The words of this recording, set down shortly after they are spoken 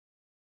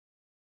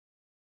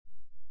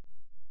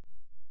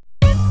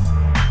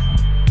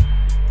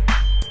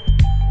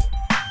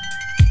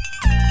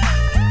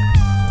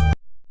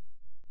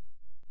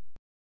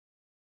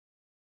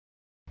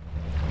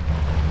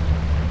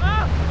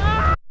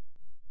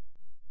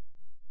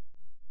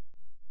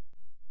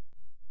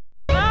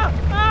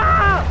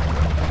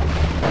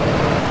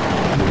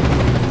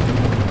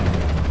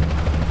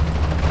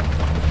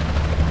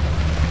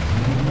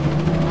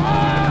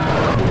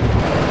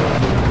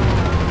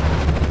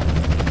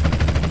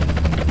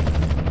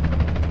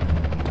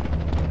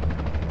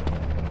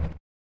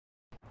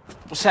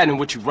What's happening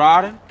with you,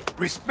 Ryder?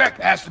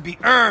 Respect has to be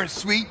earned,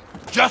 sweet,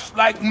 just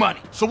like money.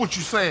 So what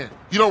you saying?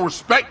 You don't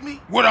respect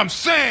me? What I'm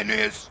saying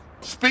is...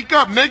 Speak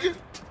up, nigga.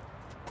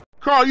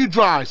 Carl, you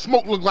drive.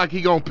 Smoke look like he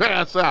gonna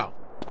pass out.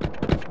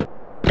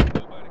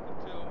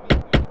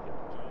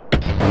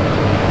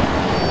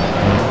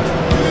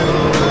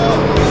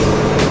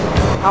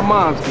 Our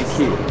moms get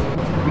killed.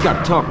 We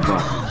gotta talk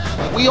about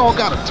it. We all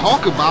gotta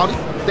talk about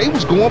it. They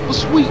was going for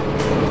sweet.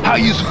 How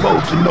you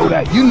supposed to know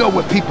that? You know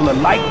what people are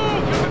like.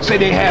 Say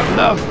they have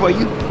love for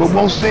you, but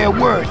won't say a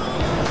word.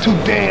 Too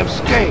damn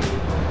scared.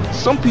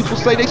 Some people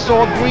say they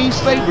saw a green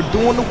Saber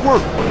doing the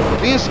work,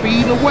 then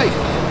speeding away.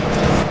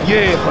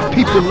 Yeah, but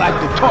people like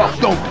to talk,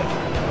 don't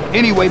they?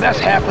 Anyway, that's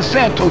half of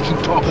Santos you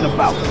talking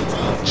about.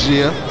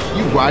 Yeah,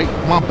 you right.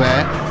 My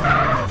bad.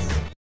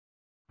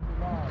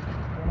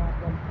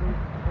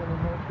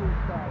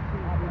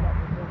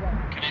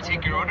 Can I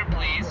take your order,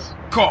 please?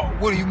 Carl,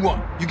 what do you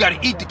want? You gotta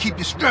eat to keep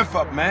your strength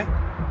up, man.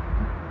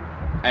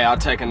 Hey, I'll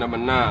take a number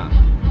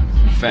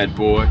 9, fat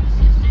boy.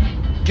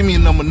 Give me a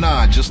number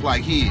 9, just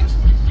like his.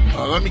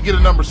 Let me get a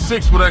number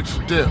 6 with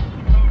extra dip.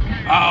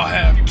 I'll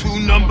have 2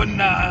 number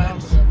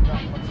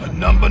 9s, a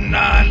number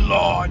 9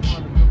 large,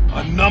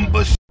 a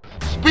number...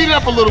 Speed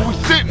up a little, we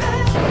sitting.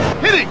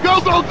 Hit it,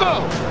 go, go,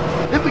 go.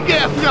 Hit the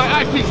gas, we gotta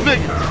act these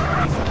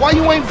niggas. Why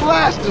you ain't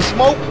blasting,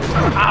 Smoke?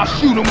 I'll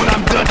shoot him when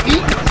I'm done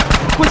eating.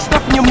 Quit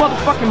stuffing your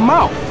motherfucking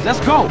mouth. Let's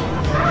go.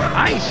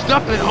 I ain't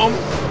stuffing it, homie.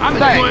 I'm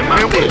Dang, enjoying my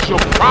man, what fish. is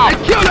your problem?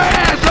 Hey, kill that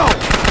asshole!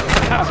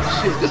 Oh,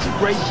 shit, this is a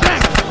great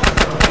sandwich.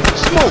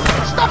 Smoke,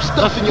 stop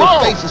stuffing your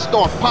face and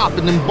start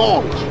popping them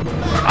balls.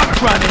 I'm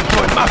trying to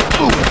enjoy my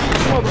food.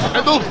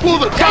 And those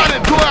fools are trying to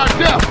enjoy our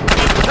death.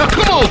 Now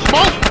come on,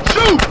 Smoke,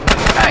 shoot!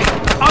 Hey,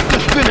 I'm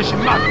just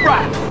finishing my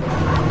fry.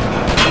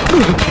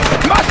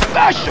 My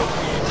special!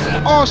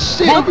 Oh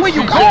shit, Smoke, where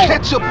you got going?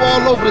 ketchup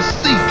all over the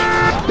seat.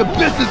 The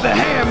business at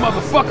hand,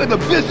 motherfucker, the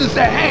business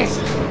at hand.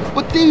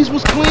 But these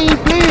was clean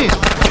pins.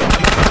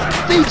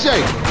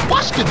 DJ,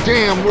 watch the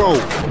damn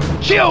road.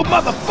 Chill,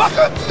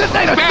 motherfucker. This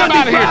ain't a Stand Sunday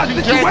out of here, fries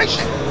CJ.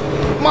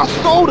 situation. My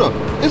soda,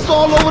 it's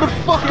all over the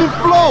fucking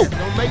floor.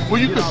 Well,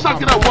 you can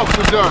suck it up once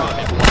we're done.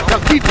 Now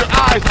keep your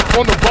eyes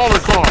on the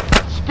baller car.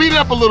 Speed it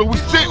up a little, we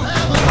sitting.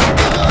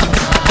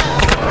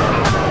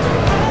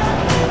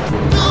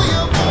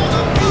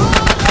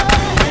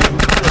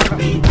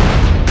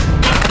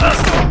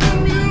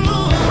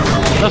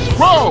 Let's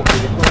roll!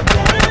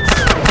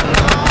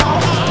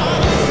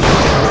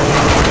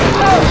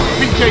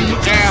 CJ, you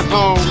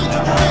asshole!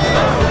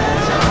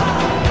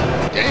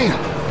 Damn,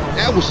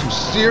 that was some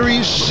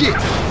serious shit.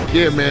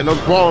 Yeah, man, those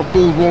baller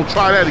fools won't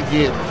try that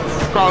again.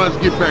 Carl, let's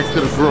get back to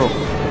the grill.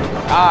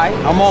 Alright,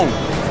 I'm on.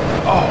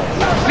 Oh,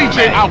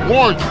 CJ, I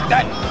warned you.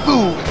 that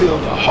food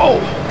filled a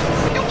hole.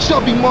 You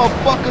chubby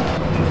motherfucker.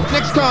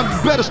 Next time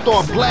you better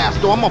start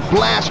blast or I'ma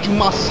blast you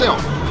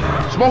myself.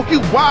 Smoke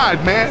you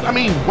wide, man. I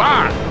mean,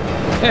 wide.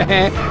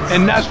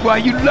 And that's why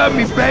you love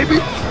me, baby.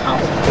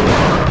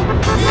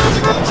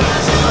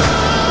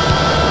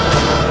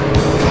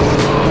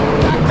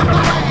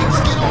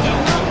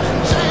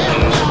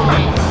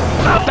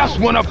 That's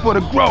one up for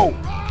the Grove.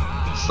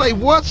 Say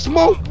what,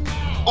 Smoke?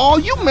 All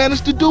you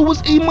managed to do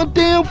was eat my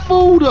damn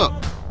food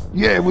up.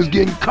 Yeah, it was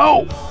getting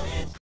cold.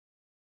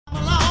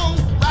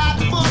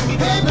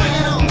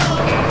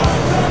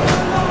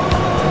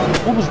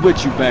 What was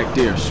with you back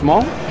there,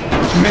 Smoke?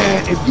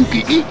 Man, if you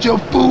can eat your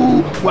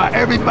food while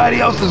everybody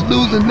else is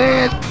losing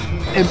theirs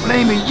and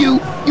blaming you,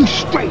 you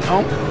straight,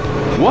 homie.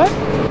 What?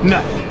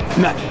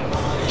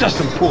 Nothing. Just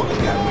some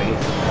poetry I made.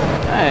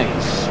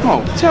 Hey,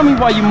 Smoke, tell me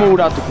why you moved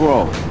out the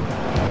Grove.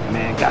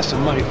 Man, got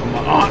some money from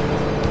my aunt.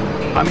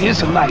 I mean,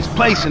 it's a nice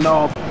place and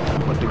all,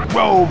 but the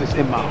Grove is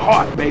in my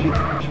heart, baby.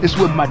 It's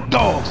where my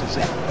dogs is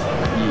at.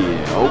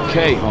 Yeah,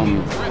 okay,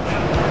 homie.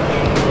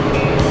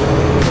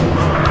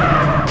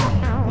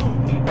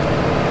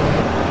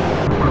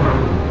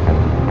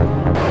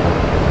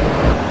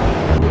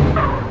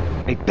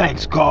 Hey,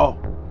 thanks, Carl.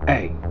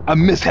 Hey, I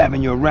miss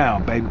having you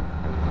around, baby.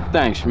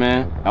 Thanks,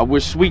 man. I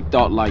wish Sweet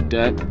thought like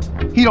that.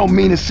 He don't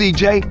mean it,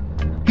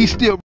 CJ. He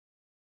still